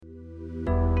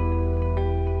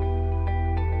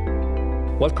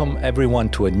Welcome everyone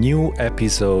to a new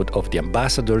episode of the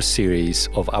Ambassador series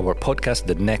of our podcast,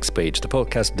 The Next Page, the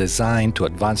podcast designed to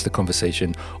advance the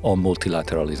conversation on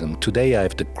multilateralism. Today I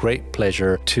have the great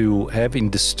pleasure to have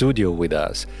in the studio with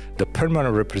us the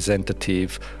permanent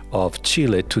representative of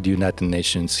Chile to the United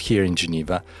Nations here in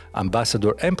Geneva,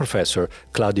 Ambassador and Professor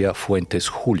Claudia Fuentes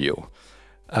Julio.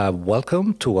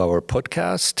 Welcome to our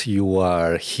podcast. You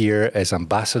are here as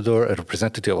ambassador, a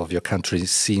representative of your country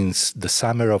since the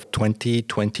summer of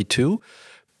 2022.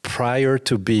 Prior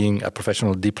to being a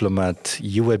professional diplomat,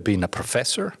 you have been a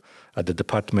professor at the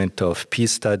Department of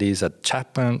Peace Studies at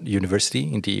Chapman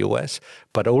University in the US,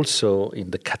 but also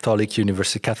in the Catholic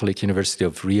University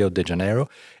of Rio de Janeiro.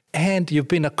 And you've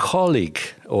been a colleague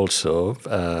also,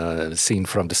 seen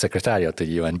from the Secretariat of the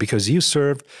UN, because you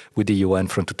served with the UN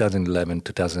from 2011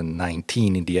 to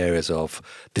 2019 in the areas of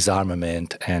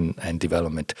disarmament and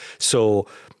development. So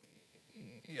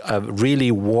a really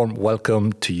warm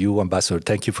welcome to you, Ambassador.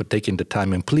 Thank you for taking the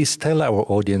time. And please tell our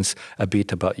audience a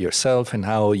bit about yourself and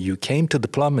how you came to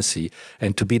diplomacy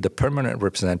and to be the permanent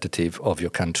representative of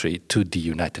your country to the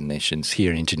United Nations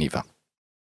here in Geneva.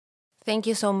 Thank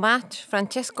you so much,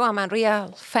 Francesco. I'm a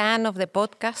real fan of the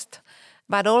podcast,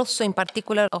 but also in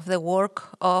particular of the work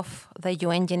of the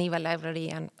UN Geneva Library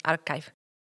and Archive.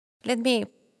 Let me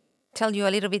tell you a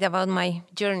little bit about my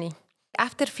journey.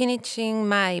 After finishing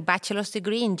my bachelor's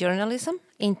degree in journalism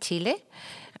in Chile,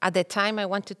 at the time I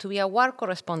wanted to be a war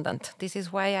correspondent. This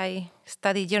is why I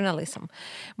studied journalism.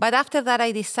 But after that,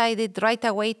 I decided right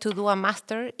away to do a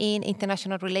master in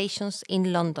international relations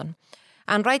in London.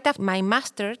 And right after my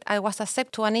master's, I was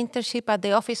accepted to an internship at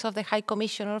the Office of the High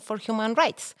Commissioner for Human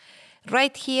Rights,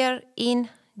 right here in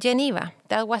Geneva.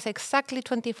 That was exactly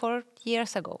 24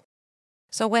 years ago.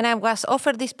 So when I was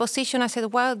offered this position, I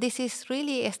said, well, this is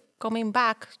really coming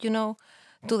back, to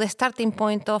the starting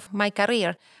point of my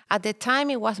career. At the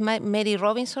time, it was Mary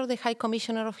Robinson, the High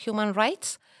Commissioner of Human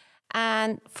Rights.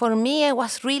 And for me, I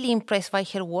was really impressed by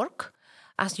her work.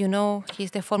 As you know, she's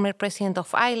the former president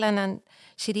of Ireland, and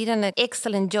she did an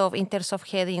excellent job in terms of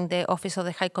heading the Office of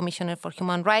the High Commissioner for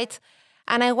Human Rights.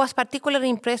 And I was particularly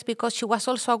impressed because she was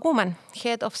also a woman,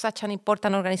 head of such an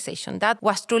important organization. That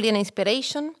was truly an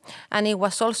inspiration. And it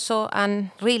was also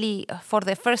really for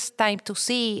the first time to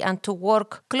see and to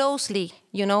work closely,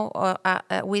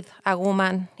 with a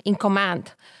woman in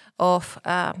command of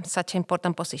such an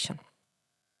important position.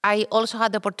 I also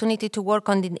had the opportunity to work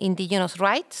on the indigenous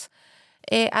rights.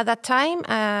 At that time,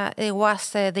 it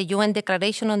was the UN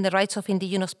Declaration on the Rights of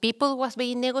Indigenous People was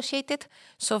being negotiated.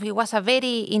 So it was a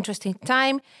very interesting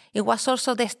time. It was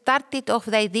also the start of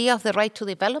the idea of the right to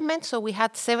development. So we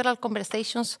had several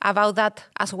conversations about that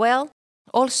as well.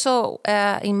 Also,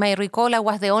 in my recall, I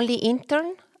was the only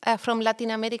intern from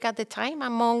Latin America at the time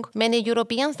among many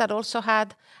Europeans that also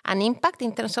had an impact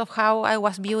in terms of how I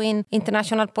was viewing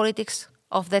international politics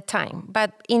of the time.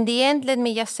 But in the end, let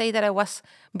me just say that I was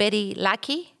very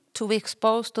lucky to be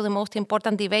exposed to the most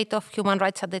important debate of human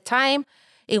rights at the time.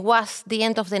 It was the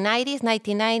end of the 90s,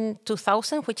 99,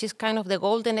 2000, which is kind of the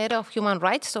golden era of human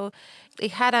rights. So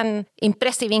it had an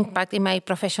impressive impact in my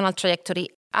professional trajectory.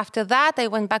 After that, I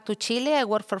went back to Chile. I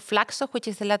worked for Flaxo, which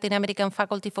is the Latin American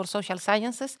Faculty for Social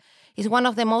Sciences. It's one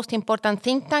of the most important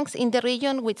think tanks in the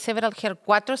region with several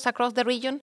headquarters across the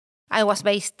region. I was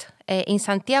based in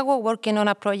Santiago working on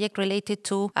a project related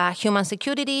to human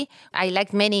security. I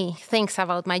liked many things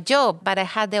about my job, but I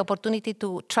had the opportunity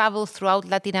to travel throughout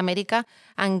Latin America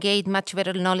and gain much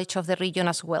better knowledge of the region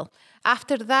as well.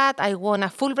 After that, I won a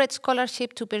Fulbright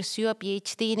scholarship to pursue a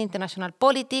PhD in international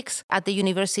politics at the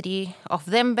University of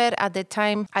Denver. At the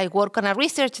time, I worked on a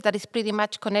research that is pretty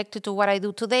much connected to what I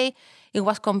do today. It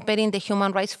was comparing the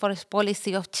human rights forest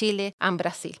policy of Chile and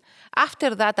Brazil.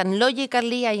 After that, and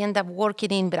logically, I ended up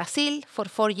working in Brazil for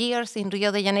 4 years in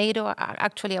Rio de Janeiro,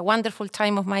 actually a wonderful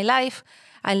time of my life.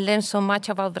 I learned so much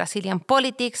about Brazilian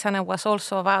politics, and I was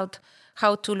also about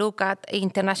how to look at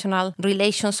international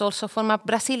relations also from a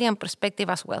Brazilian perspective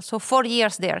as well. So 4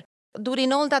 years there.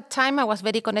 During all that time, I was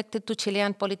very connected to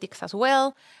Chilean politics as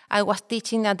well. I was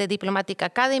teaching at the Diplomatic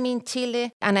Academy in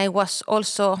Chile, and I was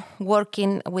also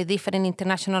working with different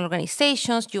international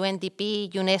organizations,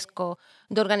 UNDP, UNESCO,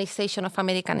 the Organization of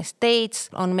American States,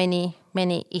 on many,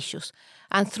 many issues.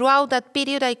 And throughout that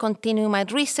period, I continued my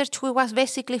research, which was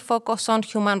basically focused on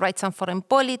human rights and foreign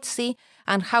policy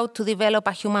and how to develop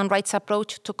a human rights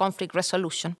approach to conflict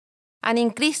resolution. And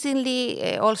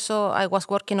increasingly, also, I was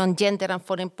working on gender and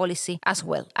foreign policy as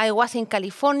well. I was in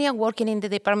California working in the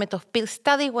Department of Peace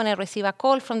Studies when I received a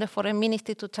call from the Foreign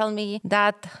Ministry to tell me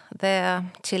that the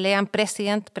Chilean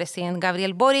President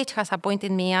Gabriel Boric, has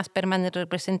appointed me as permanent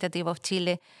representative of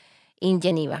Chile in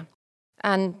Geneva.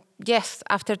 And yes,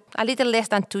 after a little less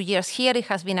than 2 years here, it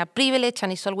has been a privilege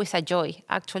and it's always a joy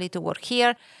actually to work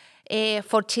here.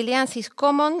 For Chileans, it's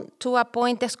common to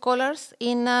appoint scholars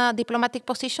in diplomatic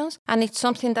positions, and it's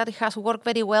something that has worked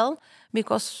very well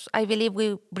because I believe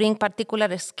we bring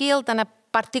particular skill and a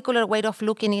particular way of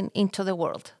looking into the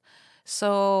world.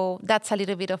 So that's a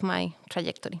little bit of my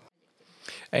trajectory.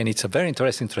 And it's a very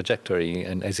interesting trajectory.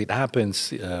 And as it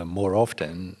happens more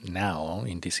often now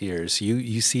in these years,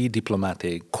 you see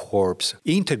diplomatic corps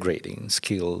integrating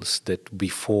skills that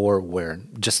before were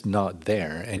just not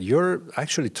there. And your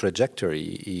actually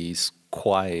trajectory is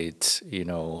quite,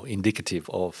 indicative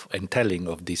of and telling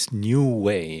of this new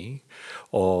way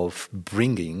of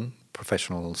bringing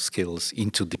professional skills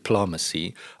into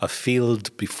diplomacy, a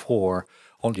field before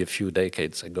only a few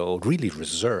decades ago, really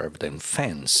reserved and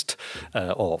fenced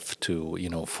off to,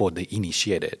 for the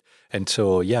initiated. And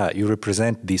so, you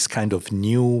represent this kind of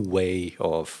new way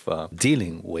of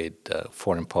dealing with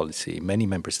foreign policy. Many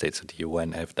member states of the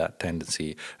UN have that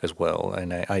tendency as well.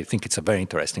 And I think it's a very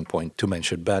interesting point to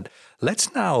mention. But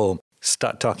let's now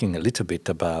start talking a little bit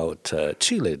about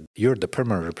Chile. You're the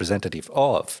permanent representative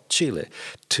of Chile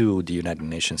to the United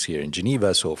Nations here in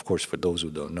Geneva. So, of course, for those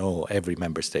who don't know, every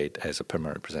member state has a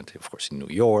permanent representative, of course, in New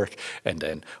York, and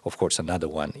then, of course, another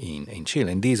one in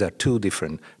Chile. And these are two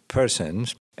different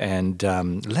persons. And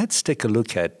let's take a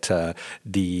look at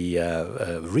the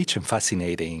rich and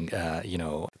fascinating,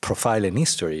 profile and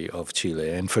history of Chile.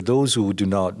 And for those who do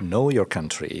not know your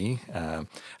country,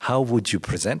 how would you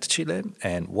present Chile,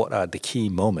 and what are the key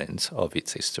moments of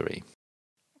its history?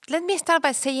 Let me start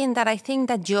by saying that I think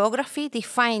that geography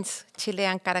defines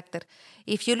Chilean character.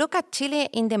 If you look at Chile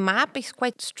in the map, it's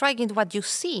quite striking what you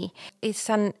see. It's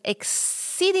an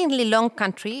exceedingly long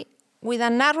country with a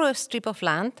narrow strip of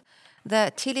land.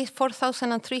 The Chile is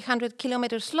 4,300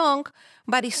 kilometers long,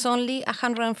 but it's only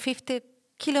 150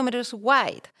 kilometers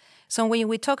wide. So when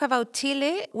we talk about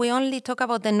Chile, we only talk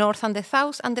about the north and the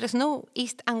south, and there is no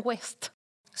east and west.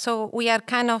 So we are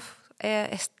kind of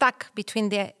stuck between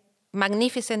the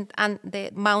magnificent and the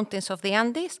mountains of the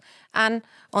Andes, and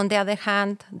on the other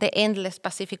hand, the endless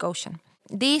Pacific Ocean.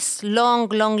 This long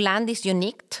land is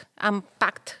unique and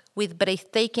packed with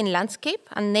breathtaking landscape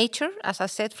and nature, as I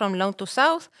said, from north to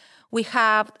south. We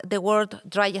have the world's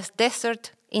driest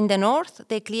desert in the north,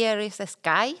 the clearest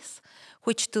skies,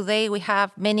 which today we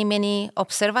have many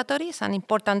observatories and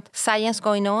important science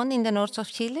going on in the north of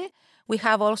Chile. We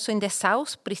have also in the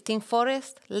south pristine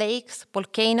forests, lakes,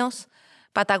 volcanoes,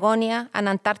 Patagonia and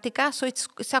Antarctica. So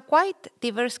it's a quite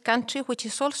diverse country, which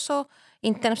is also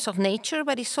in terms of nature,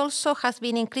 but it also has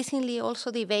been increasingly also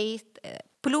debated,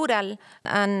 plural,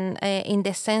 and in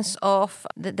the sense of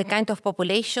the kind of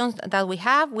populations that we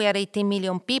have. We are 18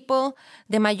 million people.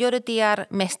 The majority are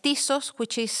mestizos,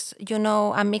 which is,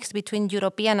 a mix between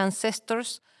European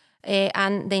ancestors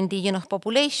and the indigenous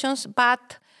populations.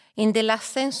 But in the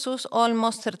last census,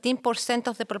 almost 13%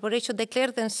 of the population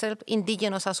declared themselves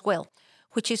indigenous as well,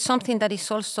 which is something that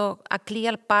is also a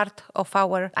clear part of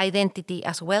our identity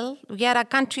as well. We are a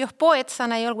country of poets,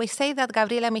 and I always say that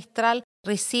Gabriela Mistral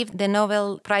received the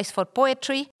Nobel Prize for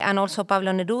Poetry, and also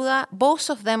Pablo Neruda. Both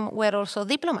of them were also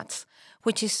diplomats,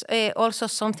 which is also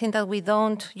something that we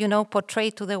don't,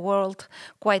 portray to the world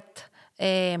quite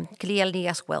clearly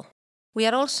as well. We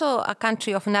are also a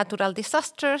country of natural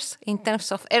disasters in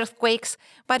terms of earthquakes,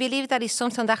 but I believe that is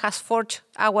something that has forged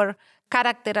our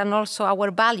character and also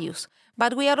our values.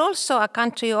 But we are also a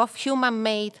country of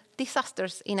human-made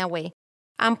disasters in a way.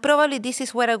 And probably this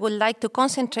is where I would like to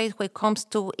concentrate when it comes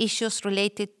to issues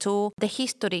related to the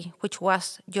history, which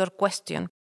was your question.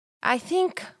 I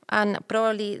think, and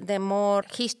probably the more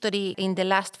history in the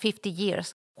last 50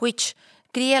 years, which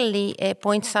clearly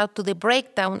points out to the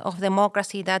breakdown of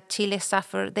democracy that Chile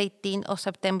suffered the 18th of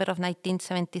September of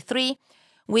 1973.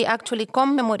 We actually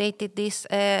commemorated these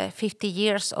 50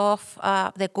 years of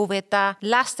the coup d'etat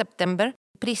last September,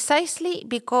 precisely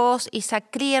because it's a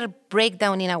clear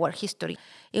breakdown in our history.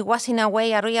 It was, in a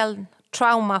way, a real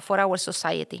trauma for our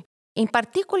society. In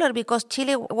particular, because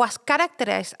Chile was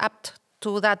characterized up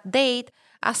to that date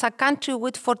as a country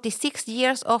with 46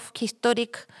 years of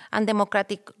historic and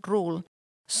democratic rule.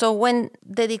 So when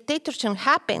the dictatorship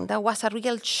happened, that was a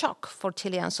real shock for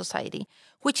Chilean society,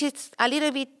 which is a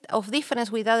little bit of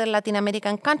difference with other Latin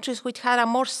American countries, which had a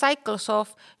more cycles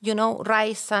of,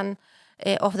 rise and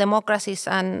of democracies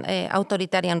and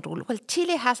authoritarian rule. Well,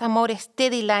 Chile has a more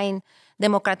steady line,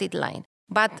 democratic line.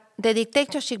 But the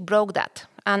dictatorship broke that.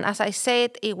 And as I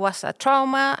said, it was a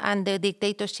trauma and the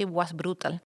dictatorship was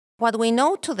brutal. What we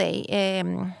know today,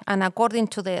 and according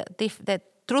to the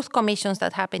truth commissions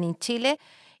that happen in Chile,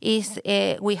 is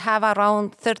we have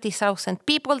around 30,000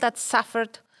 people that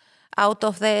suffered out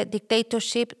of the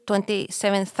dictatorship.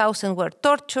 27,000 were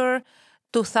tortured,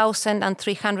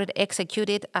 2,300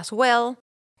 executed as well.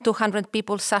 200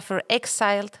 people suffered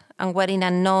exiled and were in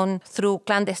unknown through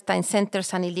clandestine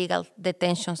centers and illegal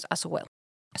detentions as well.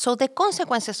 So the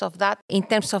consequences of that, in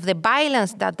terms of the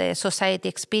violence that the society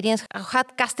experienced,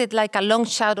 had casted like a long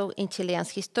shadow in Chilean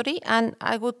history. And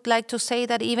I would like to say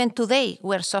that even today,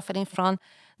 we're suffering from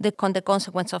the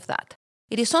consequence of that.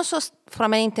 It is also,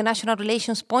 from an international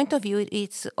relations point of view,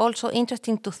 it's also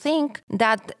interesting to think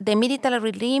that the military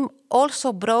regime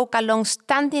also broke a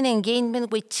long-standing engagement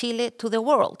with Chile to the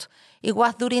world. It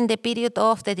was during the period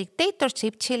of the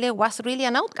dictatorship, Chile was really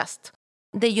an outcast.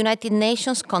 The United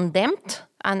Nations condemned,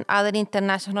 and other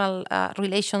international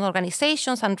relation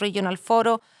organizations and regional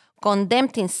fora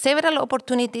condemned in several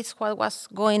opportunities what was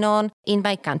going on in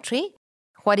my country.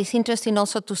 What is interesting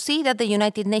also to see that the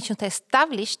United Nations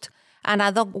established an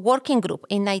ad hoc working group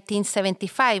in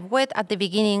 1975, at the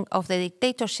beginning of the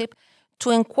dictatorship,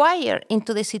 to inquire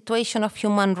into the situation of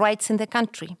human rights in the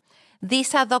country.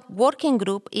 This ad hoc working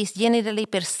group is generally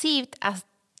perceived as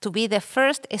to be the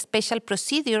first special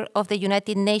procedure of the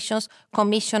United Nations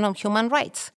Commission on Human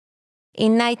Rights.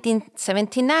 In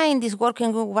 1979, this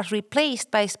working group was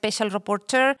replaced by a special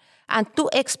rapporteur and 2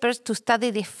 experts to study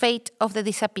the fate of the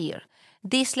disappeared.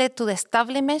 This led to the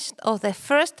establishment of the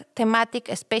first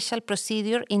thematic special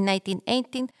procedure in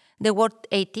 1918,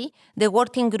 the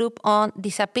Working Group on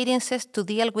Disappearances, to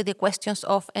deal with the questions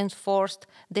of enforced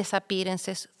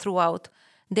disappearances throughout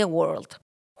the world.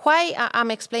 Why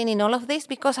I'm explaining all of this?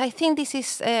 Because I think this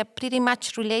is pretty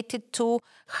much related to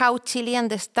how Chile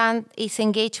understands its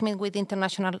engagement with the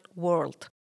international world.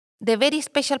 The very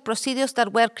special procedures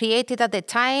that were created at the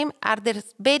time are the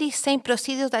very same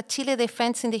procedures that Chile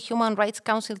defends in the Human Rights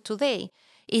Council today.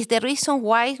 Is the reason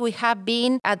why we have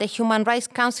been at the Human Rights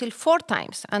Council 4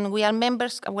 times, and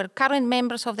we're current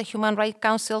members of the Human Rights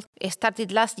Council,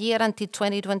 started last year until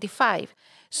 2025.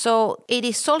 So it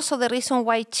is also the reason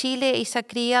why Chile is a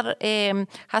clear,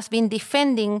 has been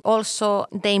defending also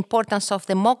the importance of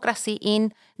democracy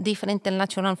in different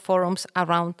international forums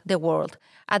around the world.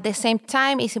 At the same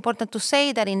time, it's important to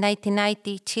say that in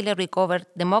 1990, Chile recovered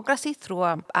democracy through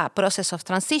a process of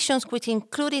transitions, which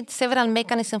included several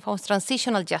mechanisms of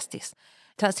transitional justice.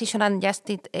 Transitional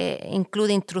justice,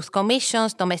 including truth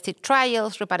commissions, domestic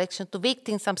trials, reparation to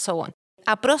victims, and so on.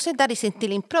 A process that is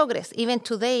still in progress. Even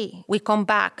today, we come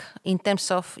back in terms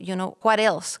of, what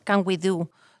else can we do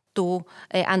to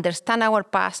understand our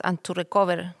past and to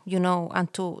recover,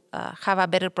 and to have a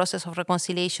better process of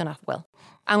reconciliation as well.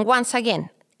 And once again,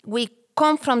 we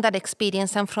come from that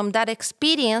experience, and from that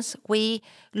experience, we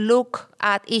look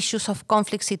at issues of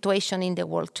conflict situation in the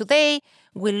world today.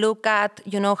 We look at,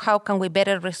 how can we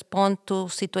better respond to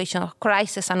situations of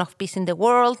crisis and of peace in the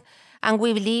world. And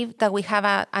we believe that we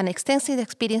have an extensive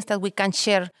experience that we can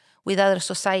share with other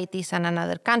societies and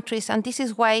other countries. And this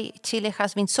is why Chile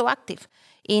has been so active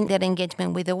in their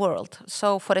engagement with the world.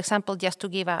 So, for example, just to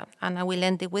give and I will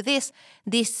end it with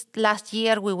this last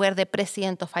year we were the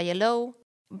president of ILO,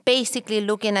 basically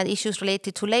looking at issues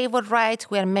related to labor rights.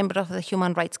 We are a member of the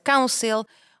Human Rights Council.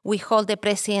 We hold the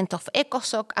president of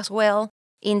ECOSOC as well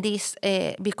in this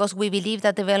because we believe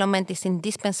that development is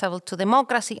indispensable to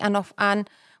democracy, and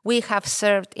we have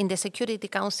served in the Security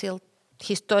Council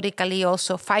historically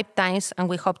also 5 times, and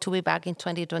we hope to be back in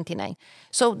 2029.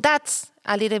 So that's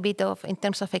a little bit of, in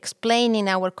terms of explaining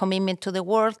our commitment to the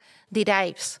world,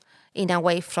 derives in a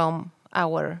way from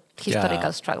our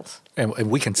historical struggles. And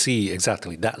we can see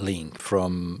exactly that link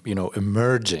from,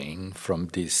 emerging from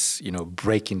this,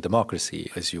 breaking democracy,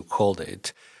 as you called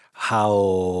it,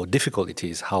 how difficult it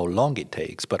is, how long it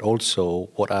takes, but also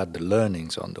what are the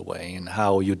learnings on the way and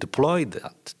how you deploy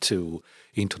that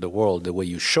into the world. The way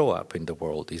you show up in the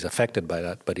world is affected by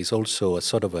that, but it's also a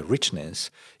sort of a richness.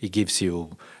 It gives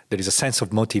you, there is a sense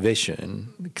of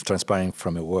motivation transpiring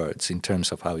from your words in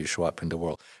terms of how you show up in the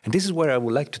world. And this is where I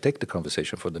would like to take the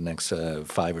conversation for the next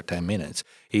 5 or 10 minutes,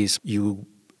 is you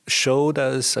showed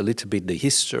us a little bit the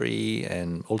history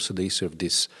and also the history of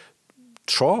this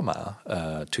trauma,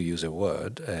 to use a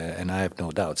word, and I have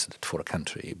no doubts that for a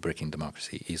country, breaking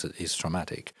democracy is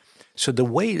traumatic. So the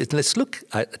way, let's look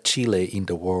at Chile in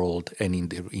the world and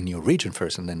in your region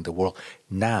first, and then the world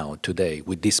now, today,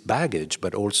 with this baggage,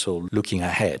 but also looking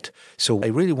ahead. So I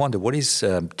really wonder, what is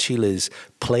Chile's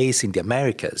place in the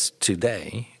Americas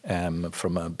today,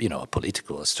 from a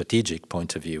political, strategic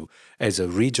point of view, as a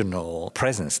regional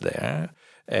presence there?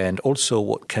 And also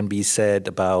what can be said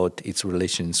about its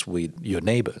relations with your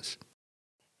neighbors?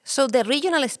 So the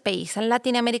regional space in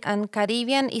Latin America and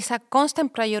Caribbean is a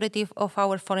constant priority of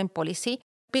our foreign policy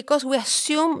because we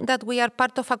assume that we are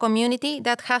part of a community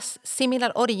that has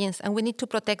similar origins and we need to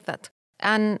protect that.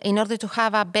 And in order to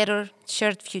have a better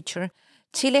shared future,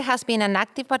 Chile has been an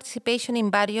active participation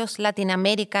in various Latin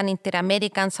American,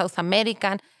 Inter-American, South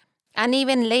American, and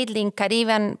even lately in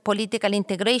Caribbean political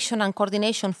integration and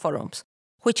coordination forums,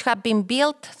 which have been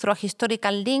built through a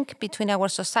historical link between our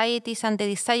societies and the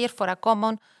desire for a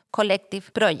common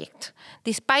collective project.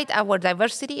 Despite our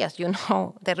diversity, as you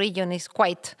know, the region is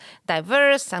quite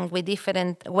diverse and with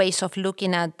different ways of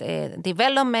looking at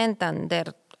development and their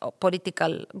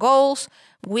political goals,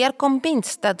 we are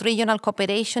convinced that regional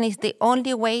cooperation is the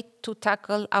only way to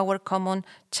tackle our common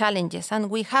challenges. And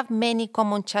we have many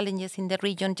common challenges in the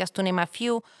region, just to name a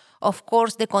few. Of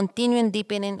course, the continuing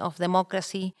deepening of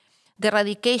democracy, the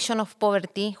eradication of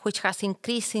poverty, which has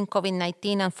increased in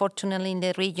COVID-19, unfortunately, in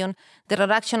the region. The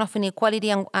reduction of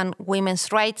inequality and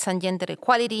women's rights and gender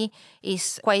equality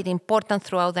is quite important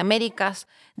throughout the Americas.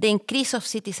 The increase of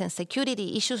citizen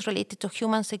security, issues related to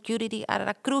human security are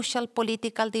a crucial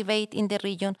political debate in the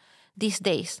region these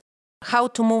days. How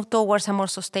to move towards a more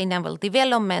sustainable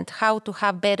development, how to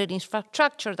have better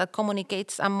infrastructure that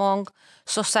communicates among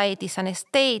societies and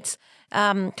states,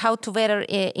 how to better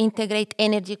integrate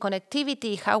energy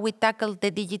connectivity, how we tackle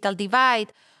the digital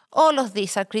divide. All of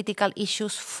these are critical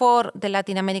issues for the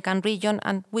Latin American region,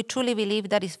 and we truly believe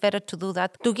that it's better to do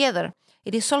that together.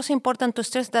 It is also important to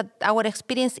stress that our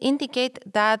experience indicates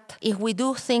that if we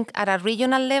do think at a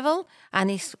regional level and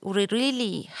if we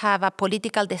really have a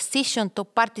political decision to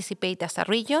participate as a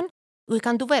region, we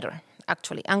can do better,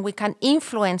 actually. And we can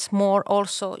influence more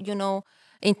also,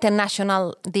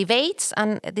 international debates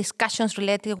and discussions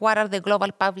related to what are the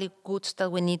global public goods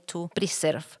that we need to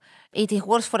preserve. It is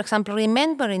worth, for example,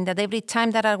 remembering that every time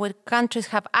that our countries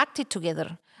have acted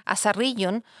together as a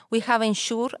region, we have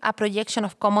ensured a projection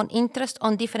of common interest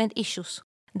on different issues.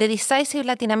 The decisive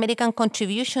Latin American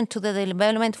contribution to the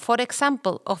development, for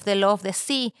example, of the law of the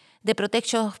sea, the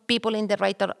protection of people in the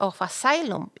right of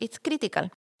asylum, it's critical.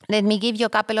 Let me give you a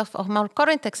couple of more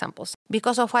current examples.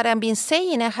 Because of what I've been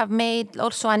saying, I have made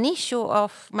also an issue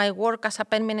of my work as a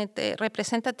permanent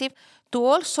representative to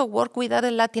also work with other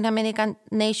Latin American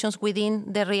nations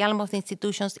within the realm of the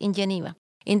institutions in Geneva.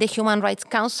 In the Human Rights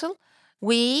Council,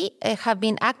 we have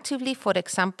been actively, for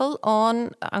example,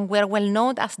 and we are well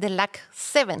known as the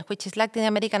LAC7, which is Latin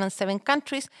American and 7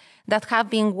 countries that have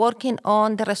been working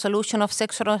on the resolution of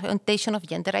sexual orientation of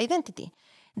gender identity.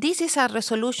 This is a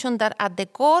resolution that at the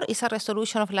core is a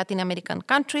resolution of Latin American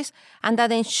countries and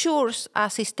that ensures a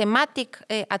systematic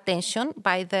attention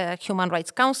by the Human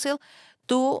Rights Council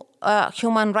to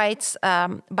human rights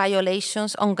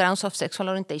violations on grounds of sexual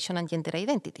orientation and gender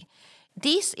identity.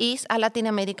 This is a Latin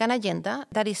American agenda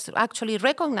that is actually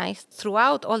recognized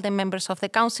throughout all the members of the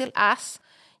Council as,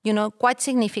 quite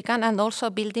significant and also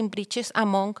building bridges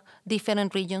among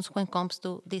different regions when it comes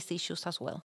to these issues as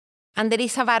well. And there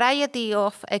is a variety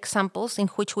of examples in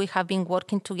which we have been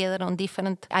working together on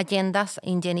different agendas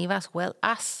in Geneva as well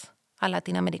as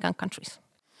Latin American countries.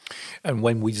 And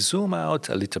when we zoom out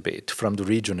a little bit from the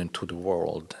region into the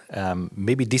world,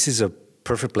 maybe this is a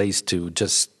perfect place to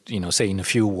just, say in a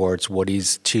few words, what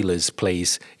is Chile's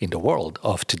place in the world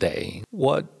of today?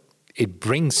 What it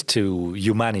brings to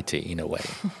humanity in a way?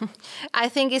 I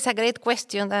think it's a great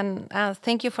question, and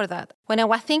thank you for that. When I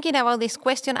was thinking about this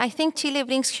question, I think Chile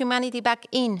brings humanity back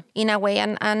in a way.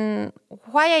 And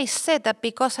why I said that,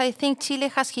 because I think Chile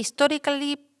has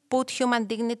historically put human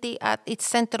dignity at its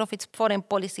center of its foreign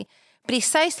policy,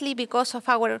 precisely because of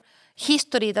our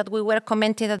history that we were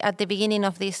commenting at the beginning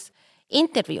of this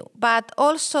interview. But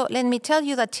also, let me tell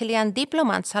you that Chilean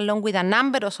diplomats, along with a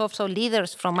number of also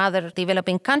leaders from other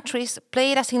developing countries,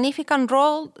 played a significant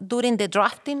role during the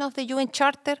drafting of the UN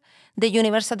Charter, the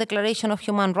Universal Declaration of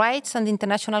Human Rights, and the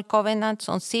International Covenants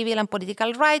on Civil and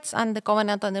Political Rights, and the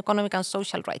Covenant on Economic and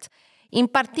Social Rights. In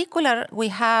particular, we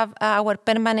have our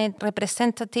permanent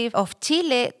representative of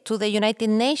Chile to the United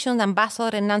Nations,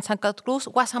 Ambassador Hernán Santa Cruz,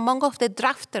 was among of the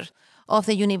drafters of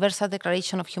the Universal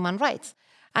Declaration of Human Rights.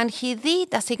 And he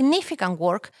did a significant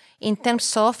work in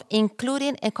terms of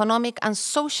including economic and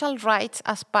social rights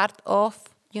as part of,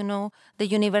 the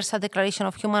Universal Declaration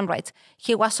of Human Rights.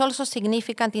 He was also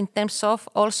significant in terms of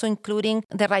also including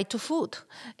the right to food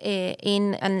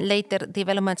in later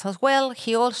developments as well.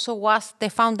 He also was the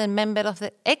founding member of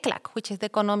the ECLAC, which is the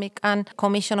Economic and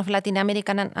Commission of Latin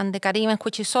America and the Caribbean,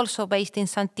 which is also based in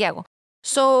Santiago.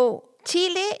 So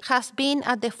Chile has been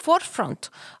at the forefront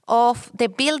of the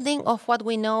building of what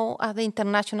we know as the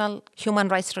international human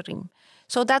rights regime.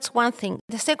 So that's one thing.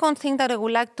 The second thing that I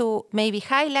would like to maybe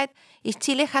highlight is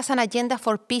Chile has an agenda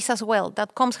for peace as well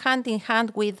that comes hand in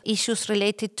hand with issues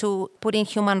related to putting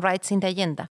human rights in the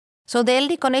agenda. So the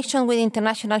early connection with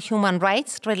international human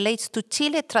rights relates to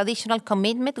Chile's traditional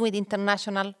commitment with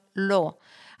international law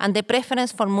and the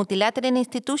preference for multilateral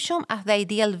institutions as the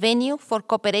ideal venue for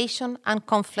cooperation and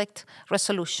conflict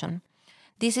resolution.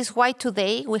 This is why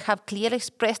today we have clearly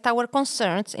expressed our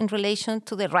concerns in relation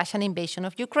to the Russian invasion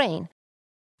of Ukraine.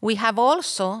 We have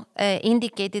also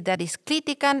indicated that it's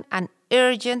critical and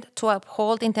urgent to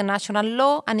uphold international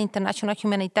law and international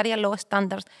humanitarian law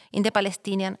standards in the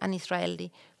Palestinian and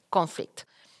Israeli conflict.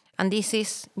 And this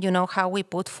is, how we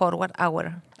put forward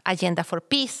our agenda for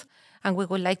peace. And we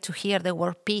would like to hear the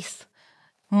word peace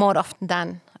more often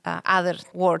than other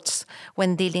words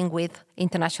when dealing with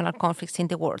international conflicts in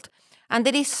the world. And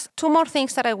there is two more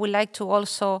things that I would like to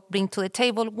also bring to the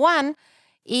table. One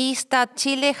is that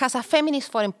Chile has a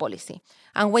feminist foreign policy.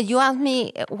 And when you ask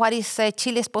me what is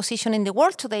Chile's position in the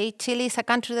world today, Chile is a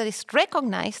country that is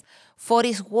recognized for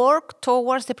its work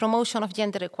towards the promotion of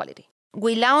gender equality.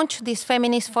 We launched this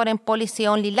feminist foreign policy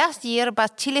only last year,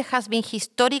 but Chile has been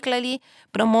historically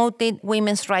promoting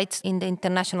women's rights in the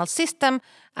international system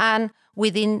and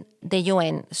within the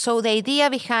UN. So the idea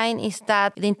behind is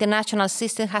that the international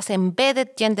system has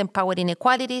embedded gender-empowered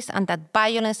inequalities and that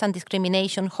violence and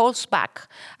discrimination holds back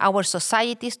our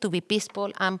societies to be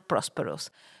peaceful and prosperous.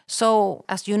 So,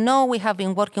 as you know, we have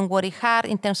been working very hard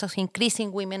in terms of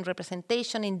increasing women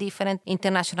representation in different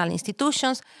international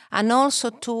institutions and also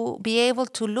to be able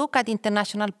to look at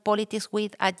international politics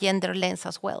with a gender lens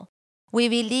as well. We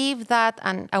believe that,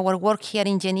 and our work here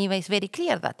in Geneva is very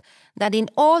clear that in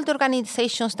all the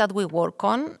organizations that we work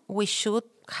on, we should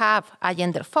have a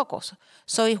gender focus.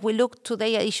 So if we look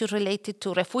today at issues related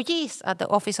to refugees at the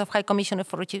Office of High Commissioner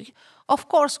for Refugees, of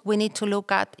course, we need to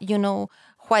look at,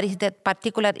 what is the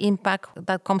particular impact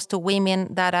that comes to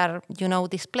women that are,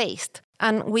 displaced.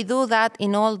 And we do that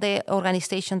in all the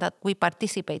organizations that we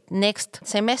participate. Next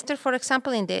semester, for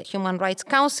example, in the Human Rights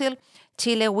Council,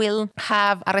 Chile will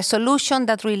have a resolution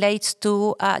that relates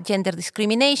to gender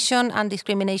discrimination and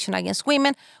discrimination against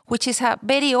women, which is a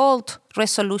very old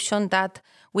resolution that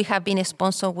we have been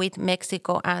sponsored with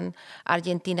Mexico and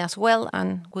Argentina as well,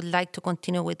 and would like to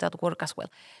continue with that work as well.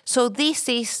 So this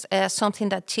is something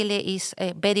that Chile is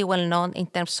very well known in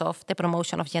terms of the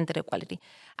promotion of gender equality.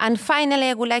 And finally,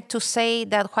 I would like to say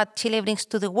that what Chile brings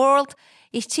to the world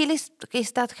is Chile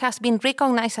is that has been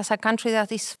recognized as a country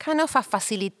that is kind of a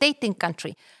facilitating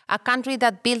country, a country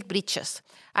that builds bridges.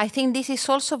 I think this is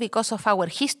also because of our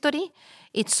history.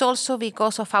 It's also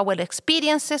because of our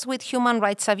experiences with human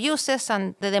rights abuses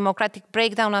and the democratic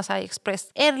breakdown, as I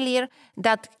expressed earlier,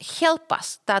 that help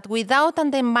us, that without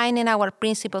undermining our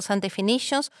principles and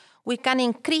definitions, we can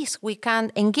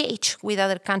engage with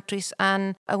other countries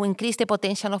and increase the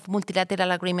potential of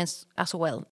multilateral agreements as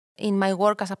well. In my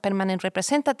work as a permanent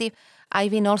representative,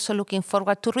 I've been also looking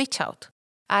forward to reach out.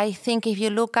 I think if you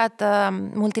look at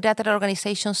multilateral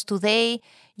organizations today,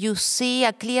 you see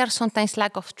a clear, sometimes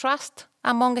lack of trust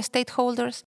among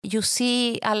stakeholders. You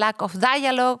see a lack of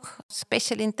dialogue,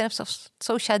 especially in terms of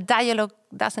social dialogue,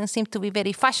 doesn't seem to be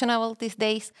very fashionable these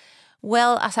days.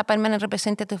 Well, as a permanent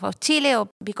representative of Chile, or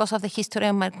because of the history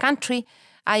of my country,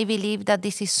 I believe that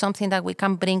this is something that we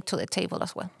can bring to the table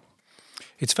as well.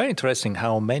 It's very interesting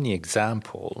how many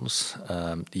examples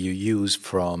you use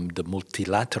from the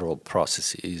multilateral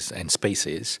processes and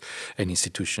spaces and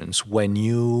institutions when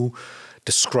you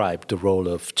describe the role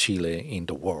of Chile in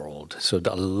the world. So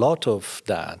a lot of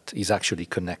that is actually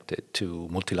connected to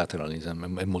multilateralism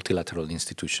and multilateral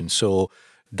institutions. So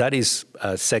that is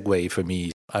a segue for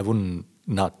me. I wouldn't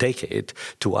not take it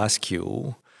to ask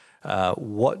you,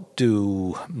 what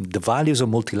do the values of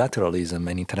multilateralism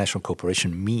and international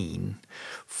cooperation mean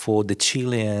for the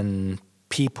Chilean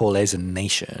people as a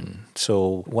nation?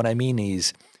 So what I mean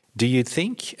is, do you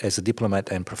think, as a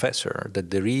diplomat and professor,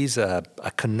 that there is a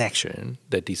connection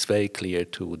that is very clear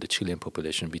to the Chilean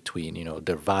population between,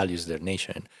 their values, their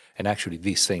nation, and actually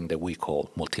this thing that we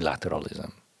call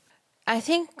multilateralism? I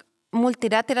think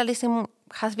multilateralism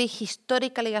has been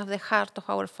historically at the heart of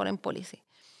our foreign policy.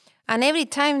 And every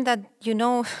time that, you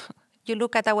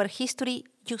look at our history,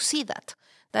 you see that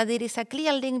there is a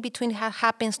clear link between what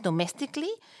happens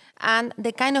domestically and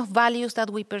the kind of values that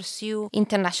we pursue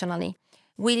internationally.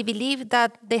 We believe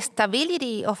that the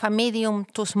stability of a medium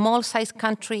to small-sized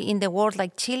country in the world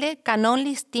like Chile can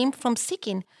only stem from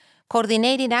seeking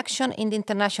coordinated action in the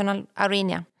international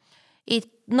arena. It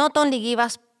not only gives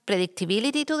us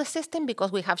predictability to the system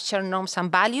because we have shared norms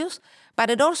and values, but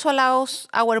it also allows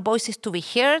our voices to be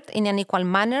heard in an equal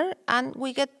manner, and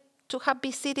we get to have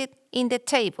been seated in the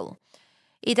table.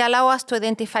 It allows us to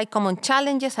identify common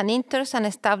challenges and interests and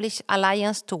establish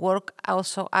alliances to work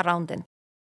also around them.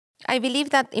 I believe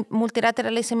that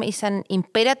multilateralism is an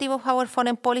imperative of our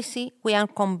foreign policy. We are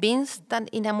convinced that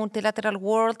in a multilateral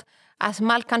world, a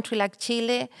small country like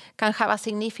Chile can have a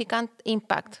significant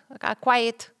impact, a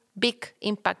quite big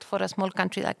impact for a small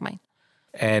country like mine.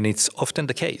 And it's often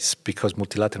the case because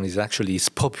multilateralism actually is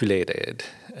populated,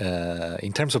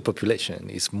 in terms of population,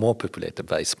 is more populated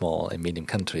by small and medium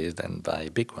countries than by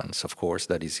big ones. Of course,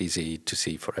 that is easy to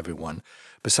see for everyone.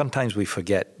 But sometimes we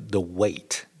forget the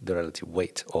weight, the relative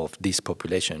weight of this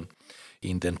population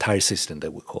in the entire system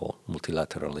that we call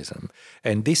multilateralism.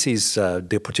 And this is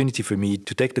the opportunity for me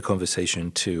to take the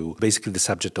conversation to basically the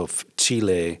subject of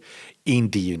Chile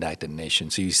in the United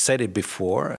Nations. You said it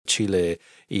before, Chile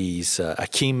is a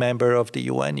key member of the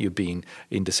UN. You've been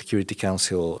in the Security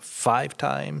Council 5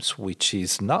 times, which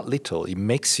is not little. It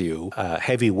makes you a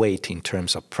heavyweight in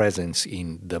terms of presence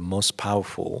in the most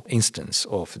powerful instance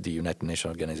of the United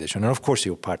Nations organization. And of course,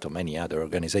 you're part of many other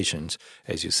organizations,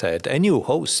 as you said, and you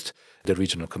host the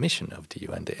Regional Commission of the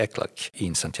UN, the ECLAC,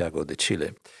 in Santiago de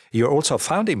Chile. You're also a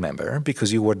founding member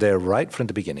because you were there right from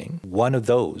the beginning, one of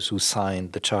those who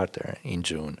signed the charter in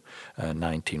June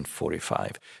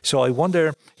 1945. So I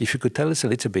wonder if you could tell us a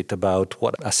little bit about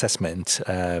what assessment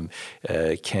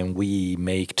can we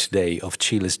make today of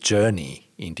Chile's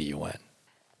journey in the UN?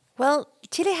 Well,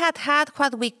 Chile had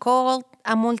what we call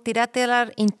a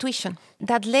multilateral intuition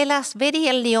that led us very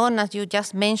early on, as you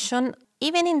just mentioned,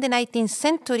 even in the 19th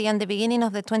century and the beginning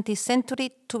of the 20th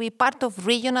century, to be part of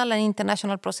regional and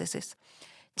international processes.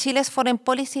 Chile's foreign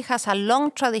policy has a long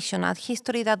tradition and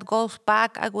history that goes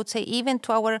back, I would say, even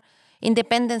to our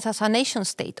independence as a nation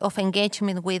state of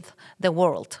engagement with the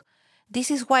world. This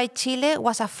is why Chile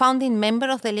was a founding member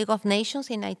of the League of Nations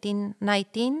in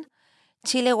 1919.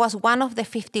 Chile was one of the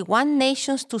 51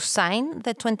 nations to sign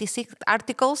the 26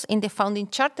 articles in the founding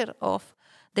charter of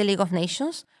the League of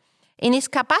Nations. In its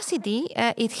capacity,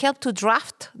 it helped to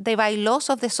draft the bylaws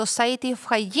of the Society of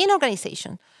Hygiene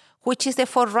Organization, which is the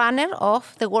forerunner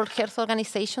of the World Health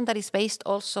Organization that is based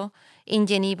also in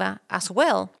Geneva as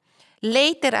well.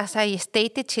 Later, as I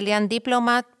stated, Chilean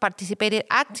diplomats participated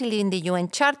actively in the UN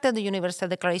Charter, the Universal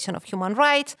Declaration of Human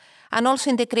Rights, and also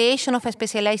in the creation of a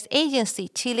specialized agency.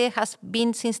 Chile has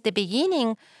been, since the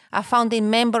beginning, a founding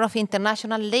member of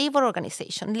International Labour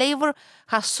Organization. Labor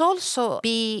has also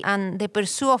been, and the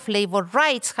pursuit of labor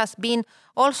rights has been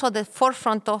also the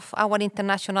forefront of our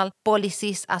international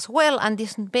policies as well. And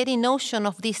this very notion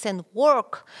of decent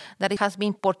work that has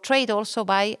been portrayed also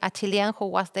by a Chilean who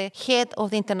was the head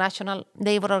of the International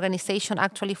Labour Organization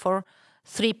actually for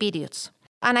 3 periods.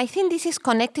 And I think this is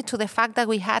connected to the fact that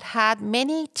we had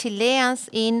many Chileans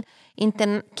in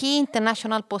key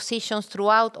international positions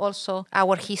throughout also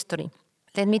our history.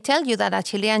 Let me tell you that a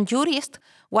Chilean jurist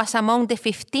was among the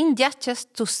 15 judges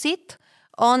to sit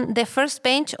on the first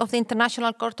bench of the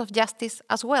International Court of Justice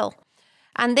as well.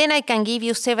 And then I can give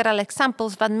you several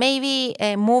examples, but maybe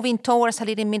moving towards a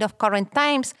little bit of current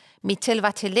times, Michelle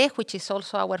Bachelet, which is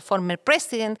also our former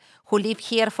president, who lived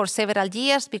here for several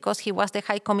years because he was the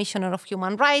High Commissioner of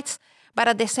Human Rights, but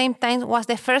at the same time was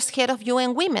the first head of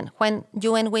UN Women when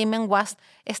UN Women was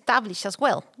established as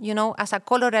well, as a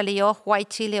corollary of why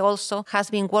Chile also has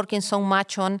been working so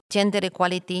much on gender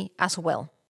equality as well.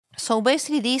 So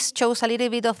basically this shows a little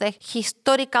bit of the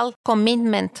historical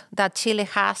commitment that Chile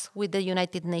has with the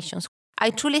United Nations.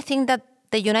 I truly think that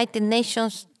the United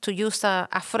Nations, to use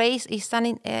a phrase, is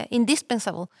an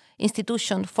indispensable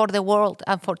institution for the world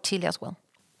and for Chile as well.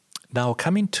 Now,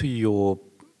 coming to your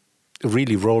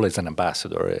really role as an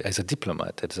ambassador, as a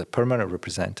diplomat, as a permanent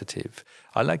representative,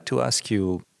 I'd like to ask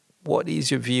you, what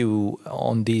is your view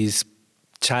on these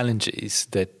challenges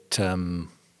that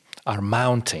are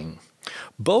mounting,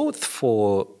 both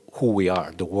for who we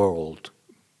are, the world,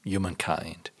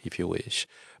 humankind, if you wish,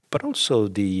 but also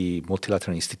the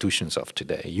multilateral institutions of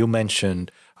today? You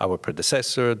mentioned our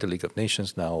predecessor, the League of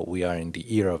Nations. Now we are in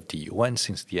the era of the UN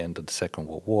since the end of the Second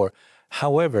World War.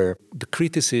 However, the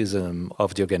criticism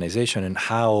of the organization and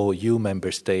how you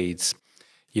member states,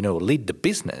 lead the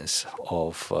business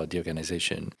of the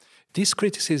organization, this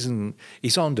criticism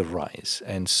is on the rise.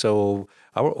 And so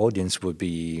our audience would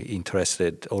be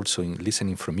interested also in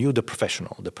listening from you, the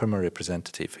professional, the permanent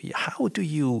representative. How do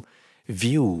you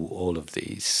view all of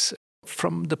this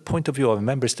from the point of view of a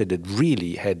member state that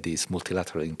really had this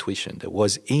multilateral intuition, that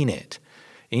was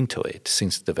into it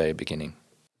since the very beginning?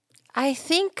 I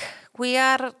think we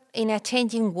are in a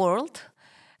changing world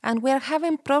and we are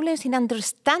having problems in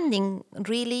understanding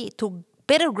really to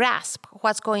better grasp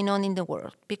what's going on in the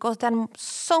world, because there are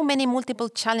so many multiple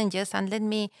challenges, and let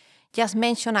me just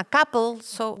mention a couple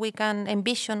so we can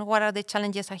envision what are the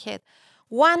challenges ahead.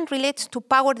 One relates to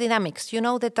power dynamics,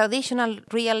 the traditional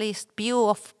realist view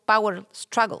of power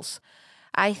struggles.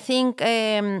 I think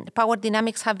power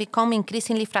dynamics have become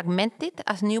increasingly fragmented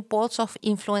as new poles of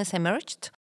influence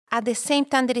emerged. At the same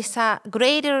time, there is a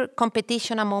greater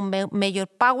competition among major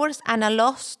powers and a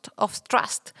loss of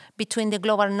trust between the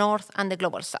global north and the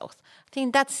global south. I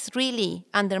think that's really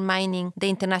undermining the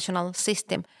international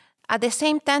system. At the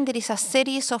same time, there is a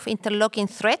series of interlocking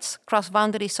threats,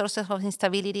 cross-boundary sources of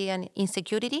instability and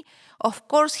insecurity. Of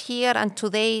course, here and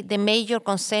today, the major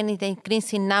concern is the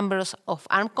increasing numbers of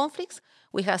armed conflicts.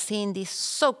 We have seen this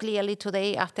so clearly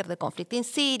today after the conflict in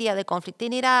Syria, the conflict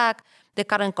in Iraq, the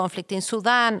current conflict in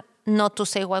Sudan, not to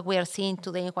say what we are seeing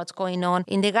today and what's going on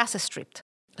in the Gaza Strip.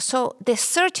 So the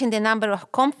surge in the number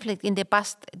of conflicts in the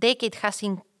past decade has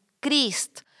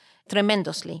increased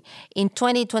tremendously. In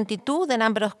 2022, the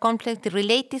number of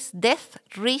conflict-related deaths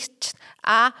reached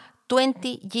a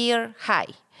 20-year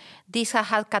high. This has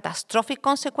had catastrophic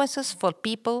consequences for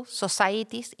people,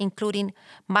 societies, including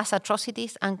mass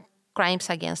atrocities and crimes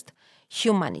against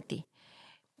humanity.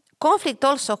 Conflict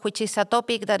also, which is a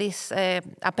topic that is a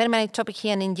permanent topic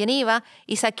here in Geneva,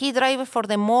 is a key driver for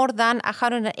the more than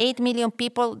 108 million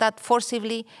people that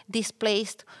forcibly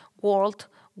displaced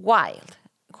worldwide,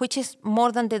 which is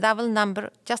more than the double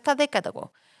number just a decade ago.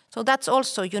 So that's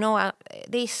also,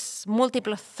 these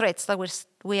multiple threats that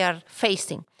we are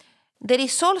facing. There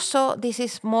is also, this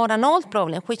is more an old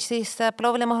problem, which is the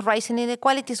problem of rising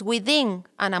inequalities within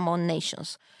and among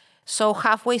nations. So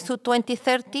halfway through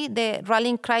 2030, the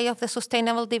rallying cry of the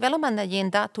Sustainable Development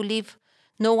Agenda to leave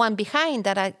no one behind,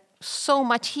 that are so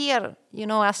much here,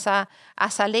 as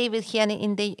a label here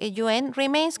in the UN,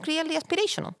 remains clearly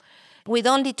aspirational, with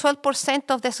only 12%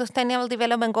 of the Sustainable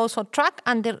Development Goals on track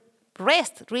and the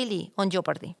rest really on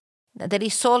jeopardy. There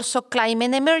is also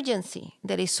climate emergency.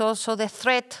 There is also the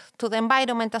threat to the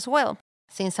environment as well.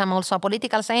 Since I'm also a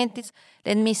political scientist,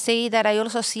 let me say that I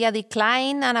also see a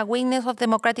decline and a weakness of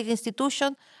democratic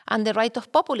institutions and the right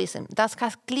of populism. That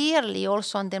has clearly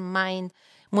also undermined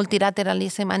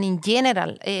multilateralism and in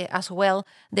general as well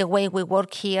the way we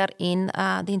work here in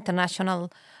the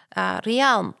international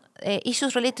realm.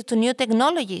 Issues related to new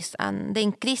technologies and the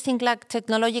increasing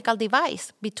technological divide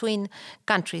between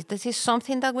countries. This is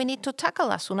something that we need to tackle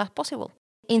as soon as possible.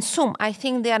 In sum, I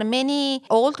think there are many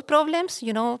old problems,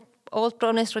 old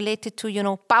problems related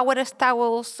to, power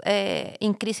struggles,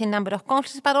 increasing number of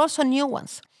conflicts, but also new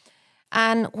ones.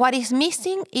 And what is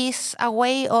missing is a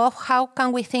way of how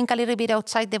can we think a little bit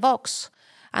outside the box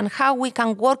and how we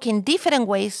can work in different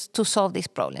ways to solve these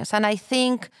problems. And I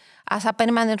think as a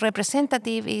permanent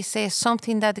representative is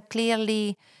something that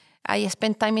clearly I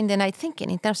spend time in the night thinking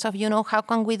in terms of, how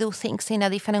can we do things in a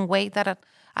different way that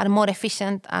are more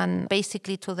efficient and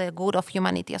basically to the good of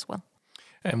humanity as well.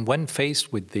 And when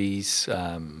faced with these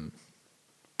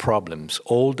problems,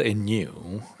 old and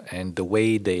new, and the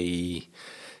way they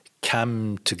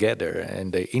come together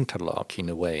and they interlock in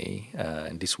a way,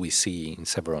 and this we see in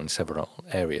several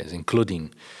areas,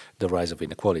 including the rise of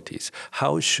inequalities,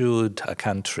 how should a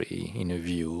country, in your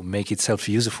view, make itself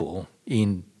useful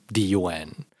in the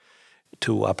UN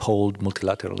to uphold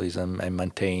multilateralism and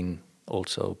maintain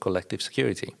also collective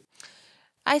security?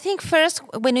 I think first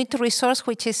we need to resource,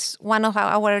 which is one of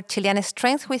our Chilean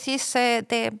strengths, which is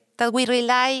that we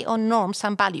rely on norms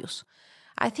and values.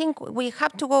 I think we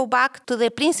have to go back to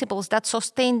the principles that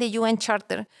sustain the UN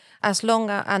Charter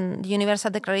and the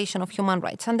Universal Declaration of Human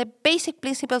Rights. And the basic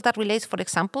principle that relates, for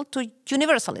example, to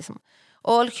universalism.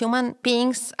 All human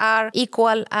beings are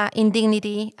equal in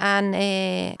dignity, and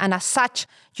as such,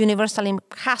 universalism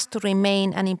has to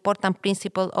remain an important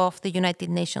principle of the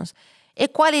United Nations.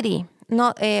 Equality.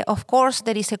 Of course,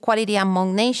 there is equality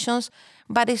among nations,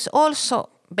 but it's also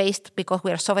based because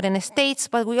we are sovereign states,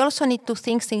 but we also need to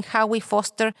think in how we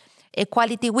foster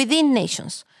equality within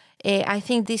nations. I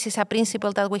think this is a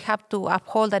principle that we have to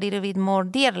uphold a little bit more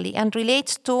dearly and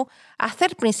relates to a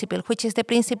third principle, which is the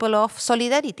principle of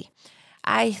solidarity.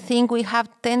 I think we have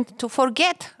tended to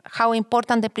forget how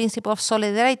important the principle of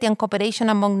solidarity and cooperation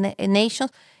among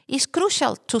nations is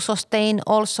crucial to sustain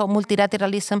also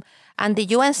multilateralism and the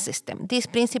UN system. This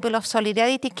principle of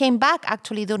solidarity came back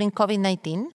actually during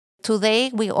COVID-19.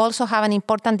 Today, we also have an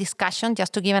important discussion,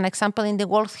 just to give an example, in the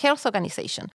World Health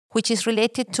Organization, which is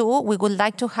related to, we would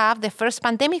like to have the first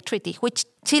pandemic treaty, which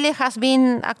Chile has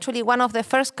been actually one of the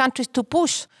first countries to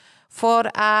push for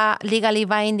a legally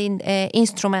binding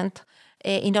instrument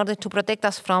in order to protect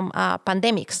us from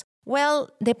pandemics. Well,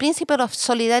 the principle of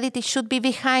solidarity should be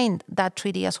behind that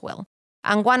treaty as well.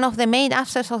 And one of the main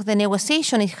aspects of the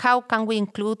negotiation is how can we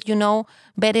include,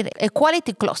 better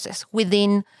equality clauses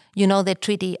within, the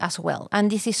treaty as well.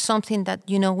 And this is something that,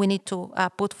 we need to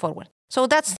put forward. So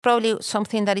that's probably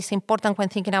something that is important when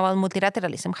thinking about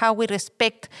multilateralism, how we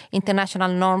respect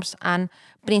international norms and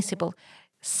principles.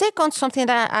 Second, something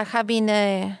that I have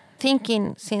been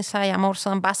thinking since I am also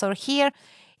ambassador here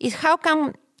is how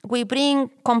can we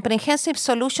bring comprehensive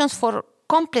solutions for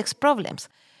complex problems.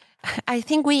 I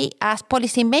think we, as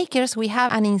policymakers, we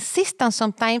have an insistence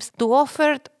sometimes to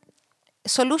offer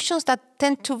solutions that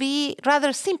tend to be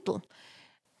rather simple.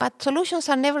 But solutions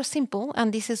are never simple,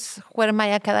 and this is where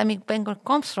my academic background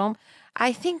comes from.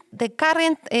 I think the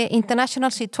current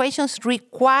international situations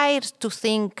requires to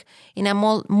think in a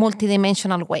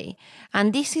multidimensional way.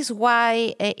 And this is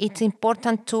why it's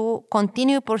important to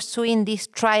continue pursuing this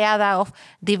triad of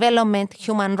development,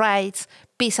 human rights,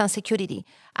 peace and security.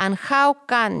 And how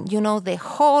can, the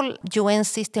whole UN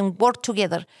system work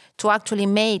together to actually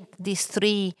make these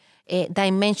three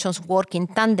dimensions work in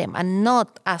tandem and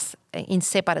not as in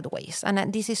separate ways.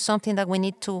 And this is something that we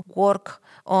need to work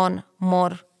on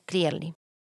more clearly.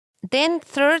 Then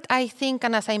third, I think,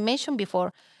 and as I mentioned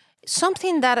before,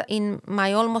 something that in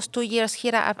my almost 2 years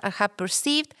here I have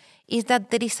perceived is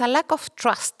that there is a lack of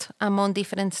trust among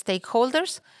different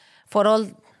stakeholders for all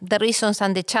the reasons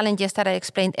and the challenges that I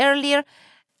explained earlier,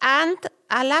 and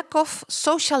a lack of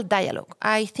social dialogue.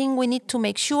 I think we need to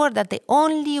make sure that the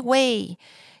only way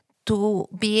to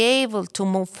be able to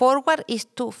move forward is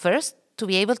to first to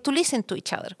be able to listen to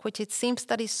each other, which it seems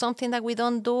that is something that we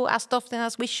don't do as often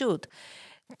as we should.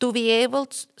 To be able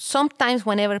to, sometimes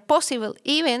whenever possible,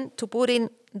 even to put in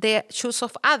the shoes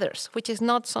of others, which is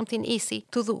not something easy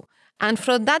to do. And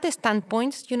from that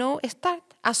standpoint, start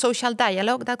a social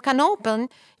dialogue that can open,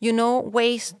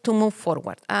 ways to move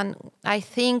forward. And I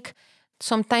think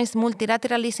sometimes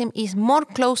multilateralism is more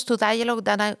close to dialogue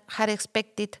than I had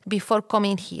expected before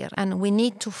coming here. And we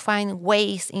need to find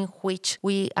ways in which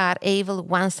we are able,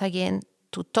 once again,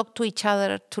 to talk to each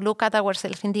other, to look at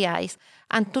ourselves in the eyes,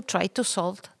 and to try to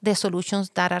solve the solutions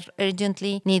that are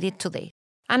urgently needed today.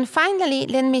 And finally,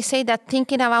 let me say that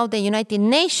thinking about the United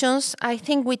Nations, I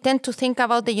think we tend to think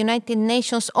about the United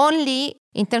Nations only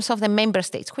in terms of the member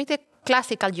states, which is the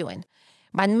classical UN.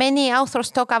 But many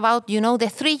authors talk about, the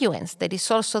three UNs. There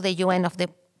is also the UN of the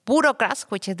bureaucrats,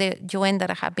 which is the UN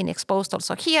that have been exposed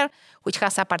also here, which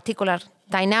has a particular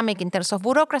dynamic in terms of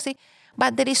bureaucracy.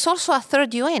 But there is also a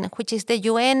third UN, which is the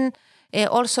UN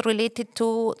also related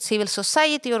to civil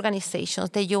society organizations,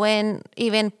 the UN,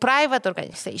 even private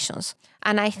organizations.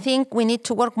 And I think we need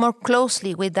to work more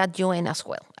closely with that UN as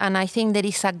well. And I think there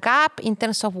is a gap in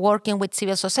terms of working with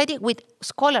civil society, with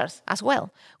scholars as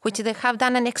well, which they have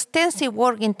done an extensive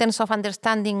work in terms of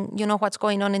understanding, what's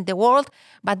going on in the world.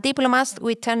 But diplomats,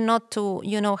 we tend not to,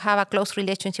 have a close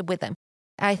relationship with them.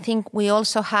 I think we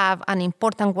also have an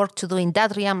important work to do in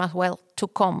that realm as well,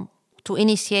 to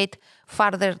initiate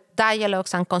further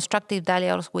dialogues and constructive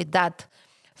dialogues with that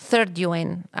third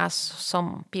UN, as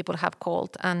some people have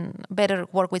called, and better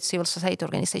work with civil society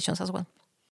organizations as well.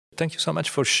 Thank you so much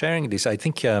for sharing this. I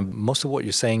think most of what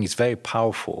you're saying is very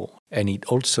powerful, and it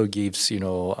also gives,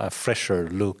 a fresher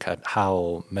look at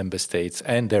how member states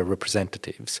and their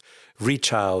representatives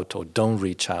reach out or don't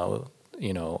reach out,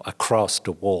 across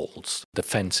the walls, the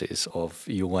fences of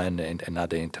UN and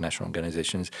other international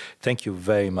organizations. Thank you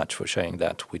very much for sharing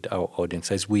that with our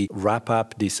audience. As we wrap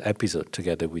up this episode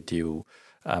together with you,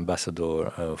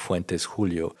 Ambassador Fuentes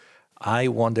Julio, I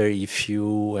wonder if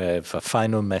you have a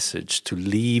final message to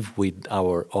leave with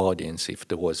our audience. If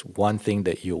there was one thing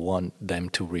that you want them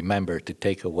to remember, to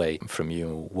take away from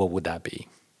you, what would that be?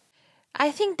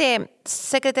 I think the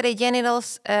Secretary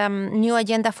General's new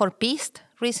agenda for peace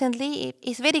recently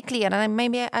is very clear, and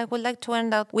maybe I would like to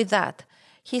end out with that.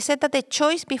 He said that the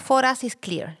choice before us is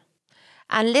clear.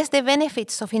 Unless the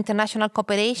benefits of international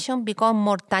cooperation become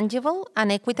more tangible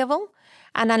and equitable,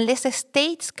 and unless the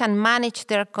states can manage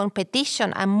their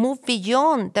competition and move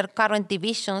beyond their current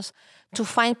divisions to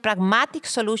find pragmatic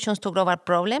solutions to global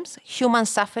problems, human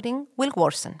suffering will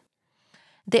worsen.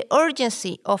 The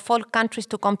urgency of all countries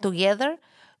to come together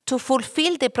to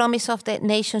fulfill the promise of the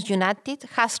Nations United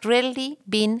has rarely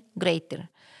been greater.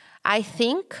 I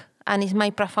think, and it's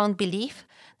my profound belief,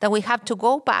 that we have to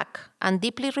go back and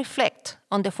deeply reflect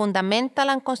on the fundamental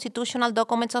and constitutional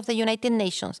documents of the United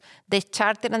Nations, the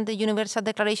Charter and the Universal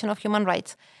Declaration of Human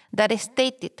Rights, that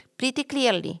stated pretty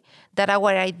clearly that our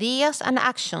ideas and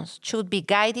actions should be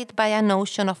guided by a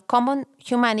notion of common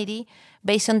humanity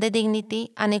based on the dignity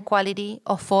and equality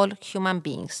of all human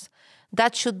beings.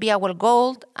 That should be our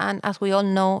goal, and as we all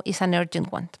know, is an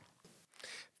urgent one.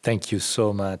 Thank you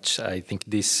so much. I think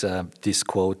this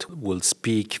quote will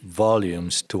speak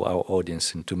volumes to our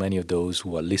audience and to many of those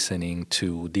who are listening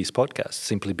to this podcast,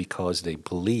 simply because they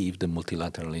believe that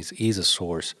multilateralism is a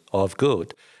source of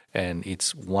good. And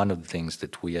it's one of the things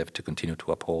that we have to continue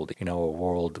to uphold in our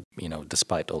world,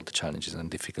 despite all the challenges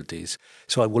and difficulties.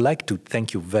 So I would like to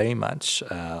thank you very much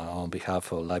on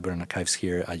behalf of Library and Archives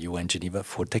here at UN Geneva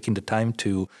for taking the time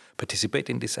to participate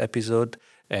in this episode.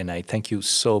 And I thank you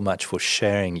so much for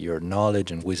sharing your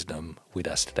knowledge and wisdom with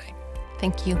us today.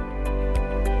 Thank you.